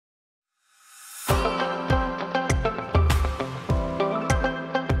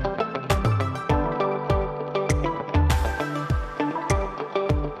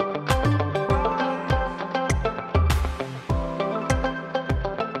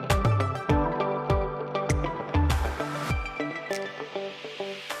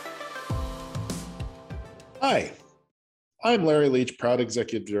Hi, I'm Larry Leach, proud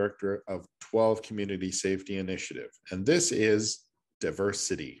Executive Director of 12 Community Safety Initiative, and this is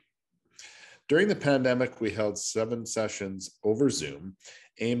DiverseCity. During the pandemic, we held 7 sessions over Zoom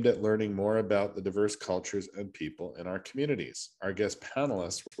aimed at learning more about the diverse cultures and people in our communities. Our guest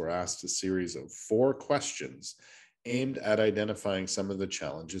panelists were asked a series of 4 questions aimed at identifying some of the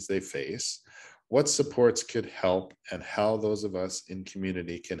challenges they face, what supports could help, and how those of us in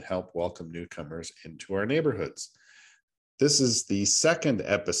community can help welcome newcomers into our neighborhoods. This is the 2nd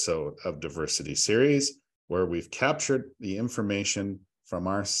episode of DiverseCity series, where we've captured the information from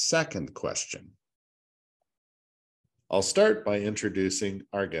our 2nd question. I'll start by introducing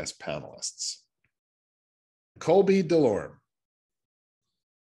our guest panelists. Colby Delorme,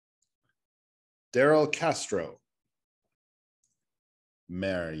 Daryl Castro,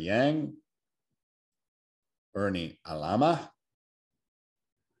 Mare Yang, Ernie Alama,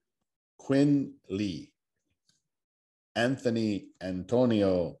 Quinn Lee, Anthony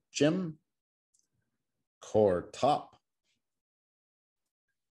Antonio Jim, Cor Top,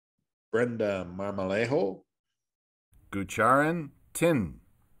 Brenda Marmolejo, Gucharan Tin,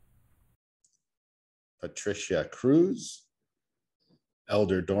 Patricia Cruz,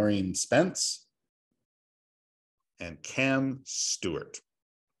 Elder Doreen Spence, and Cam Stewart.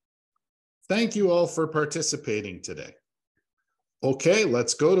 Thank you all for participating today. Okay,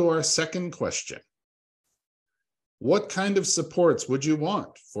 let's go to our 2nd question. What kind of supports would you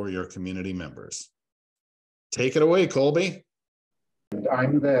want for your community members? Take it away, Colby.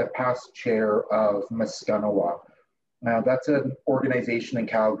 I'm the past chair of Muskenawa. Now, that's an organization in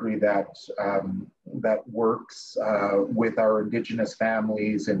Calgary that works with our Indigenous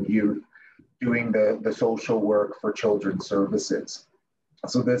families and youth doing the social work for children's services.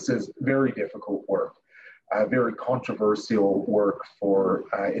 So this is very difficult work, very controversial work for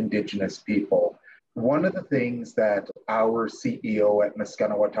Indigenous people. One of the things that our CEO at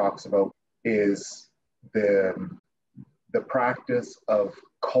Muskenawa talks about is the practice of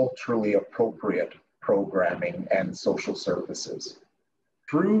culturally appropriate programming and social services.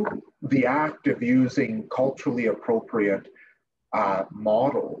 Through the act of using culturally appropriate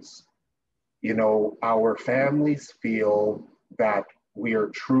models, our families feel that we are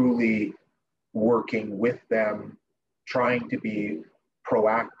truly working with them, trying to be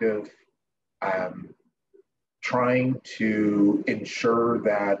proactive, trying to ensure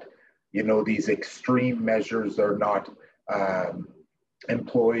that, these extreme measures are not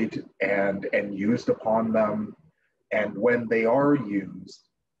employed and used upon them. And when they are used,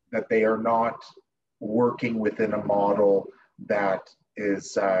 that they are not working within a model that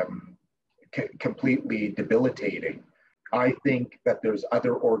is completely debilitating. I think that there's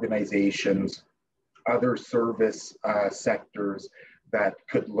other organizations, other service sectors that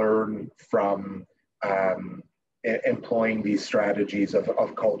could learn from employing these strategies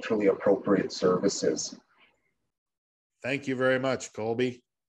of culturally appropriate services. Thank you very much, Colby.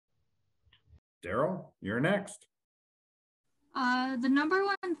 Daryl, you're next. The number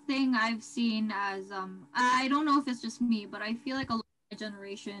one thing I've seen as, I don't know if it's just me, but I feel like a lot of my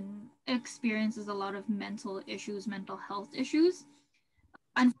generation experiences a lot of mental health issues.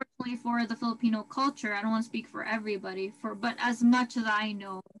 Unfortunately for the Filipino culture, I don't want to speak for everybody, but as much as I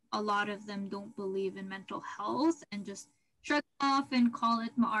know, a lot of them don't believe in mental health and just shrug off and call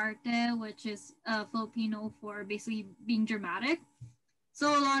it maarte, which is Filipino for basically being dramatic.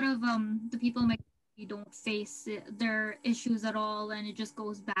 So a lot of the people in my community don't face their issues at all, and it just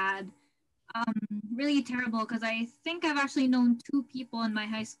goes bad. Really terrible, because I think I've actually known 2 people in my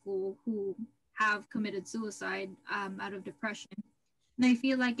high school who have committed suicide out of depression. And I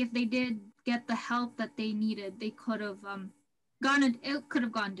feel like if they did get the help that they needed, they could have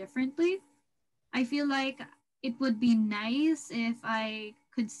gone differently. I feel like it would be nice if I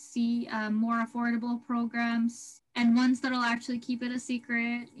could see more affordable programs and ones that'll actually keep it a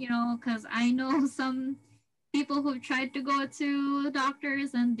secret, because I know some people who've tried to go to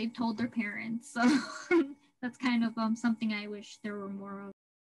doctors and they've told their parents. So that's kind of something I wish there were more of.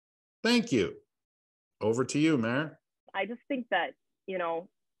 Thank you. Over to you, Mare. I just think that,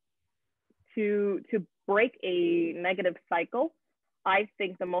 to break a negative cycle, I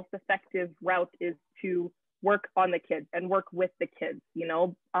think the most effective route is to work on the kids and work with the kids,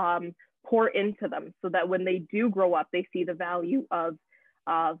 pour into them so that when they do grow up, they see the value of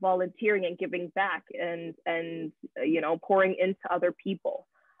volunteering and giving back and pouring into other people.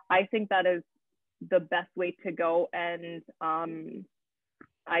 I think that is the best way to go. And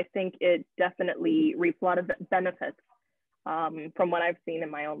I think it definitely reaps a lot of benefits from what I've seen in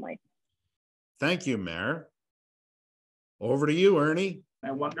my own life. Thank you, Mare. Over to you, Ernie.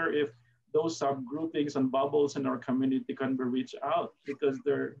 I wonder if those subgroupings and bubbles in our community can be reached out, because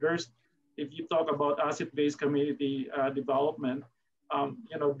there's, if you talk about asset-based community development,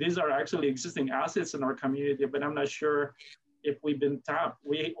 these are actually existing assets in our community, but I'm not sure if we've been tapped.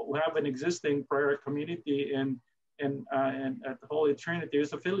 We have an existing prayer community and at the Holy Trinity.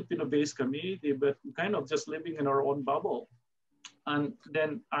 It's a Filipino-based community, but kind of just living in our own bubble. And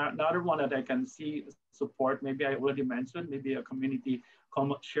then another one that I can see support, maybe I already mentioned, maybe a community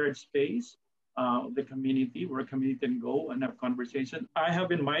shared space, the community, where a community can go and have conversation. I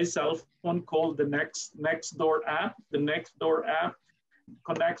have in my cell phone called the Nextdoor app. The Nextdoor app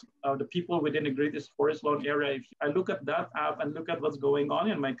connects the people within the greatest forest lawn area. If I look at that app and look at what's going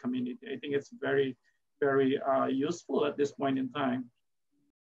on in my community, I think it's very, very useful at this point in time.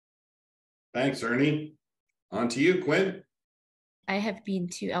 Thanks, Ernie. On to you, Quinn. I have been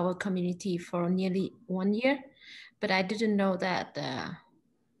to our community for nearly 1 year, but I didn't know that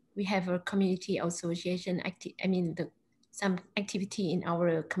we have a community association. Some activity in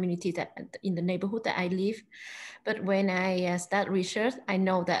our community, that in the neighborhood that I live. But when I start research, I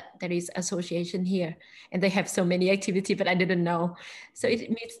know that there is association here, and they have so many activity, but I didn't know. So it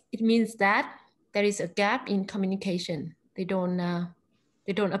means that there is a gap in communication. They don't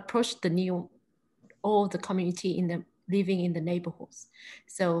approach all the community living in the neighborhoods.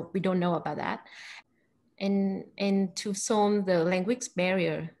 So we don't know about that. And to solve the language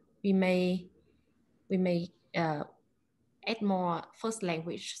barrier, we may add more first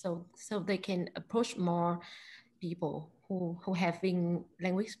language, so they can approach more people who having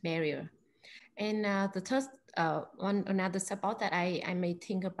language barrier. And the third another support that I may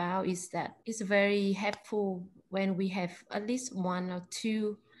think about is that it's very helpful when we have at least 1 or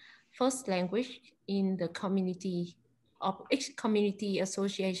 2 first language in the community of each community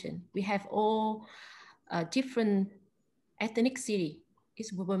association. We have all different ethnicity. It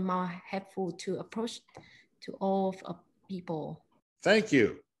will be more helpful to approach to all of people. Thank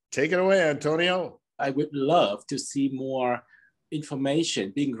you. Take it away, Antonio. I would love to see more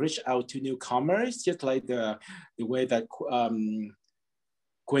information being reached out to newcomers, just like the way that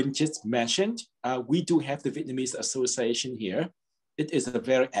Gwen just mentioned. We do have the Vietnamese Association here. It is a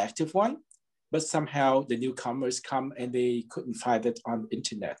very active one, but somehow the newcomers come and they couldn't find it on the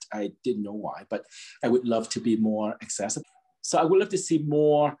internet. I didn't know why, but I would love to be more accessible. So I would love to see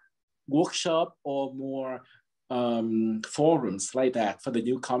more workshop or more forums like that for the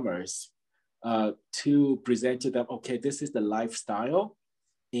newcomers to present to them, okay, this is the lifestyle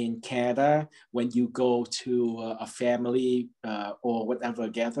in Canada when you go to a family or whatever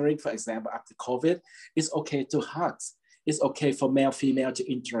gathering, for example, after COVID. It's okay to hug. It's okay for male, female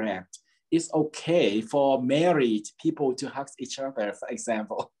to interact. It's okay for married people to hug each other, for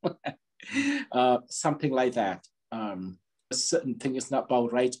example. Something like that. A certain thing is not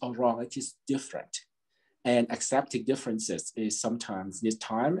about right or wrong, it is different. And accepting differences is sometimes need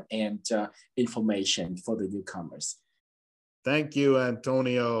time and information for the newcomers. Thank you,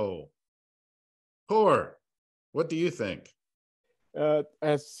 Antonio. Tor, what do you think?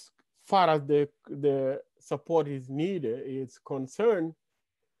 As far as the support is concerned,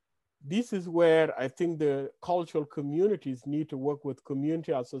 this is where I think the cultural communities need to work with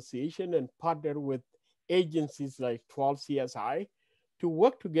community association and partner with agencies like 12 CSI to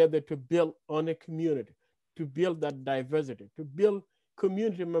work together to build on a community, to build that diversity, to build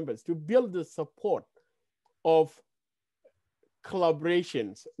community members, to build the support of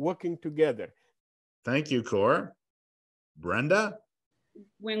collaborations, working together. Thank you, Cor. Brenda?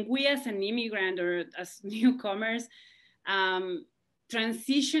 When we as an immigrant or as newcomers,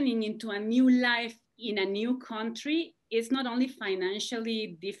 transitioning into a new life in a new country is not only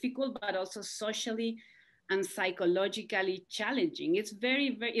financially difficult, but also socially and psychologically challenging. It's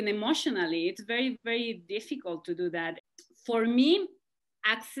very, very, and emotionally, it's very, very difficult to do that. For me,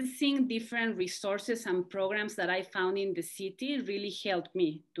 accessing different resources and programs that I found in the city really helped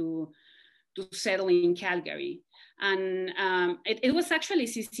me to settle in Calgary. And it was actually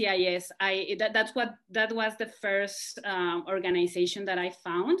CCIS. That was the first organization that I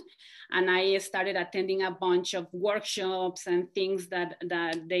found. And I started attending a bunch of workshops and things that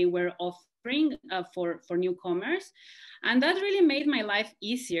they were offering for newcomers. And that really made my life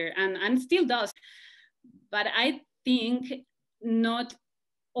easier and still does. But I think not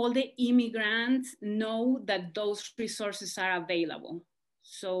all the immigrants know that those resources are available.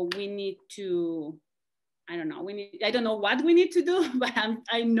 So we need to, I don't know what we need to do, but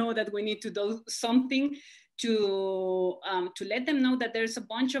I know that we need to do something to let them know that there's a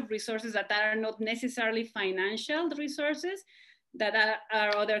bunch of resources that are not necessarily financial resources, that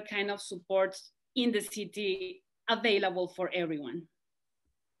are other kind of supports in the city available for everyone.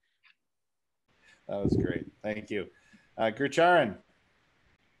 That was great. Thank you. Gurcharan.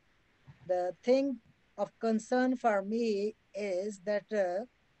 The thing of concern for me is that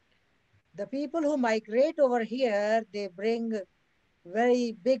the people who migrate over here, they bring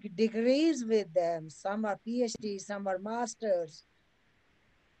very big degrees with them. Some are PhDs, some are masters.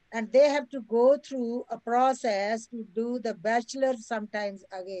 And they have to go through a process to do the bachelor sometimes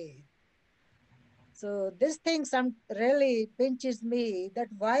again. So this thing really pinches me that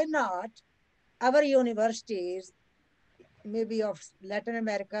why not our universities, maybe of Latin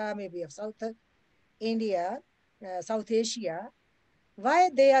America, maybe of South India, South Asia, why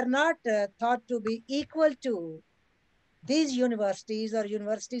they are not thought to be equal to these universities or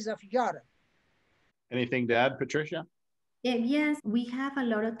universities of Europe. Anything to add, Patricia? Yes, we have a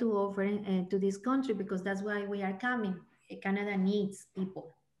lot to offer to this country because that's why we are coming. Canada needs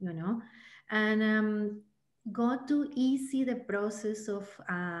people, you know, and go to easy the process of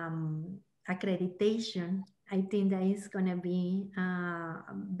accreditation. I think that is going to be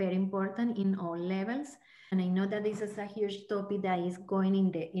very important in all levels. And I know that this is a huge topic that is going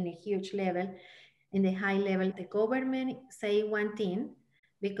in a huge level, in the high level. The government say one thing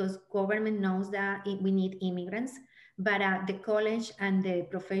because government knows that we need immigrants, but the college and the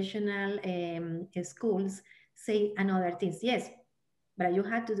professional schools say another things. Yes, but you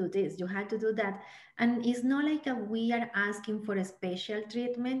had to do this, you had to do that. And it's not like we are asking for a special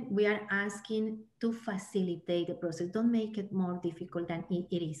treatment. We are asking to facilitate the process. Don't make it more difficult than it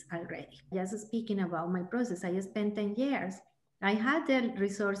is already. Just speaking about my process, I spent 10 years. I had the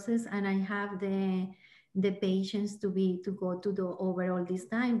resources and I have the patience to go to the overall this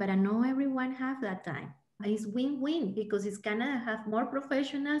time, but I know everyone have that time. It's win-win because it's Canada have more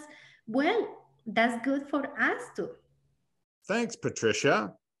professionals. Well, that's good for us too. Thanks,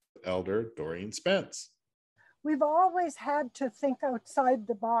 Patricia. Elder Doreen Spence. We've always had to think outside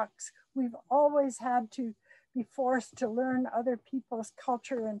the box. We've always had to be forced to learn other people's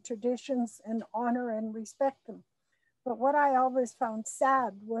culture and traditions and honor and respect them. But what I always found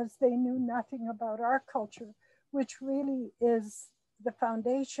sad was they knew nothing about our culture, which really is the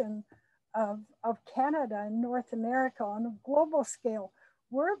foundation of Canada and North America on a global scale.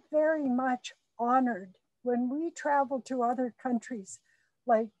 We're very much honored when we travel to other countries,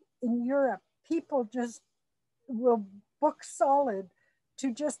 like in Europe. People just will book solid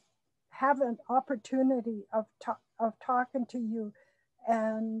to just have an opportunity of talking to you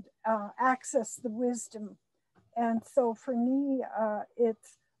and access the wisdom. And so for me,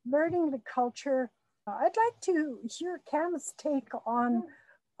 it's learning the culture. I'd like to hear Cam's take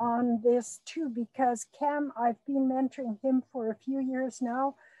on this too, because Cam, I've been mentoring him for a few years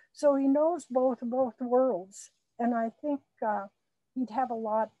now, so he knows both worlds. And I think he'd have a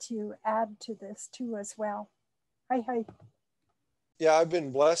lot to add to this too as well. Hi. Yeah, I've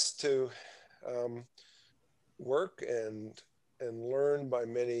been blessed to work and learn by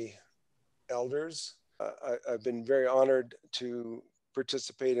many elders. I've been very honored to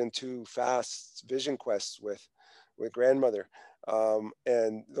participate in 2 fast vision quests with grandmother.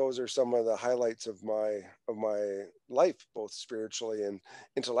 And those are some of the highlights of my life, both spiritually and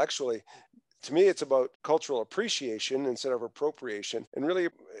intellectually. To me, it's about cultural appreciation instead of appropriation. And really,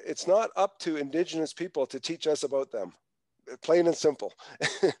 it's not up to Indigenous people to teach us about them. Plain and simple.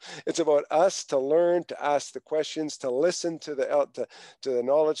 It's about us to learn, to ask the questions, to listen to the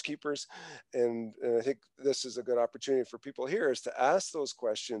knowledge keepers. And I think this is a good opportunity for people here is to ask those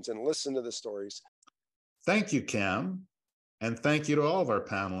questions and listen to the stories. Thank you, Cam. And thank you to all of our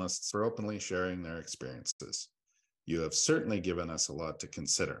panelists for openly sharing their experiences. You have certainly given us a lot to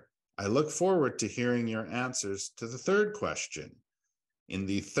consider. I look forward to hearing your answers to the 3rd question in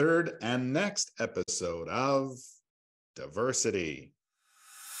the 3rd and next episode of DiverseCity.